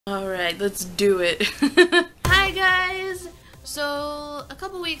Alright, let's do it. Hi guys! So, a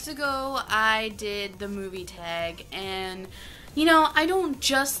couple weeks ago I did the movie tag, and you know, I don't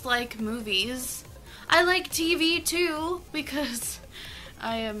just like movies. I like TV too, because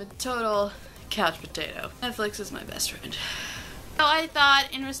I am a total couch potato. Netflix is my best friend. So I thought,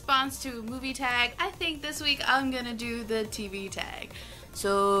 in response to movie tag, I think this week I'm gonna do the TV tag.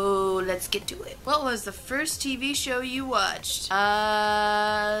 So let's get to it. What was the first TV show you watched?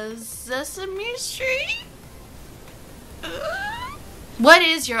 Sesame Street? What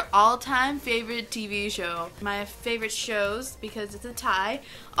is your all-time favorite TV show? My favorite shows, because it's a tie,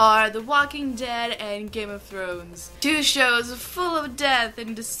 are The Walking Dead and Game of Thrones. Two shows full of death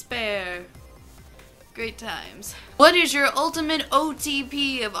and despair. Great times. What is your ultimate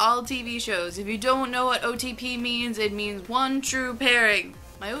OTP of all TV shows? If you don't know what OTP means, it means one true pairing.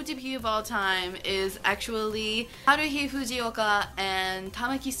 My OTP of all time is actually Haruhi Fujioka and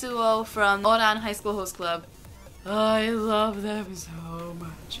Tamaki Suo from Oran High School Host Club. I love them so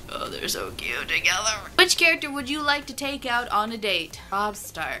much. Oh, they're so cute together. Which character would you like to take out on a date? Robb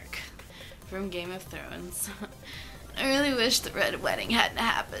Stark from Game of Thrones. I really wish the Red Wedding hadn't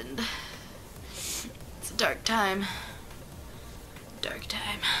happened. It's a dark time. Dark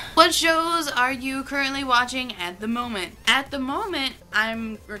time. What shows are you currently watching at the moment? At the moment,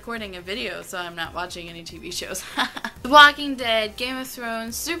 I'm recording a video, so I'm not watching any TV shows. The Walking Dead, Game of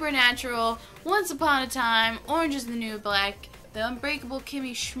Thrones, Supernatural, Once Upon a Time, Orange is the New Black, The Unbreakable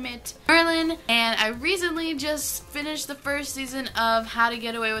Kimmy Schmidt, Merlin, and I recently just finished the first season of How to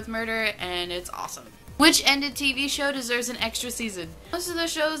Get Away with Murder, and it's awesome. Which ended TV show deserves an extra season? Most of the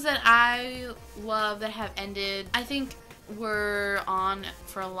shows that I love that have ended, I think were on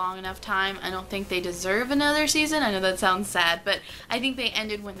for a long enough time. I don't think they deserve another season. I know that sounds sad, but I think they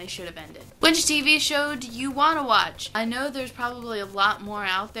ended when they should have ended. Which TV show do you want to watch? I know there's probably a lot more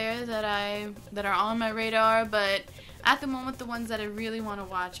out there that are on my radar, but at the moment the ones that I really want to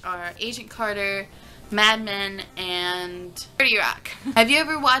watch are Agent Carter, Mad Men, and 30 Rock. Have you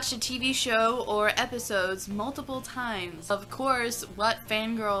ever watched a TV show or episodes multiple times? Of course, what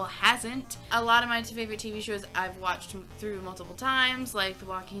fangirl hasn't? A lot of my favorite TV shows I've watched through multiple times, like The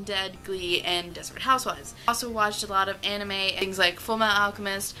Walking Dead, Glee, and Desperate Housewives. Also watched a lot of anime, things like Fullmetal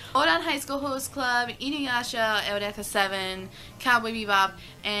Alchemist, Oran High School Host Club, Inuyasha, Eureka 7, Cowboy Bebop,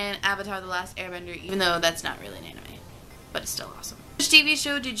 and Avatar: The Last Airbender, even though that's not really an anime, but it's still awesome. Which TV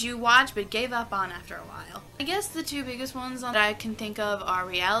show did you watch but gave up on after a while? I guess the two biggest ones that I can think of are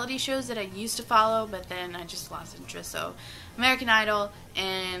reality shows that I used to follow, but then I just lost interest. So American Idol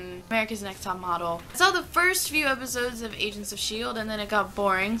and America's Next Top Model. I saw the first few episodes of Agents of S.H.I.E.L.D. and then it got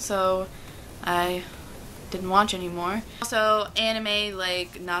boring, so I didn't watch anymore. Also anime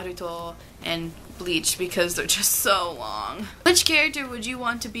like Naruto and Bleach, because they're just so long. Which character would you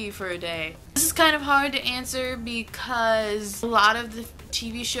want to be for a day? This is kind of hard to answer because a lot of the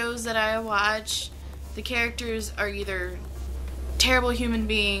TV shows that I watch, the characters are either terrible human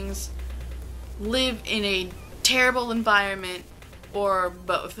beings, live in a terrible environment, or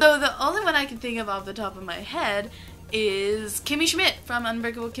both. So the only one I can think of off the top of my head is Kimmy Schmidt from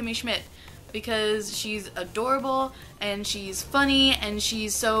Unbreakable Kimmy Schmidt, because she's adorable and she's funny and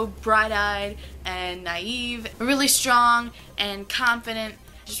she's so bright-eyed and naive, really strong and confident.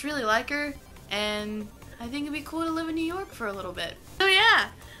 I just really like her, and I think it'd be cool to live in New York for a little bit. So yeah,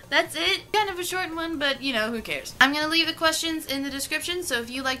 that's it. Kind of a short one, but you know, who cares? I'm gonna leave the questions in the description, so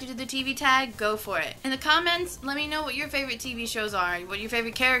if you'd like to do the TV tag, go for it. In the comments, let me know what your favorite TV shows are, what your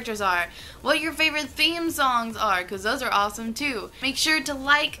favorite characters are, what your favorite theme songs are, because those are awesome too. Make sure to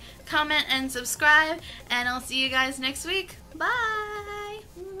like, comment, and subscribe, and I'll see you guys next week. Bye!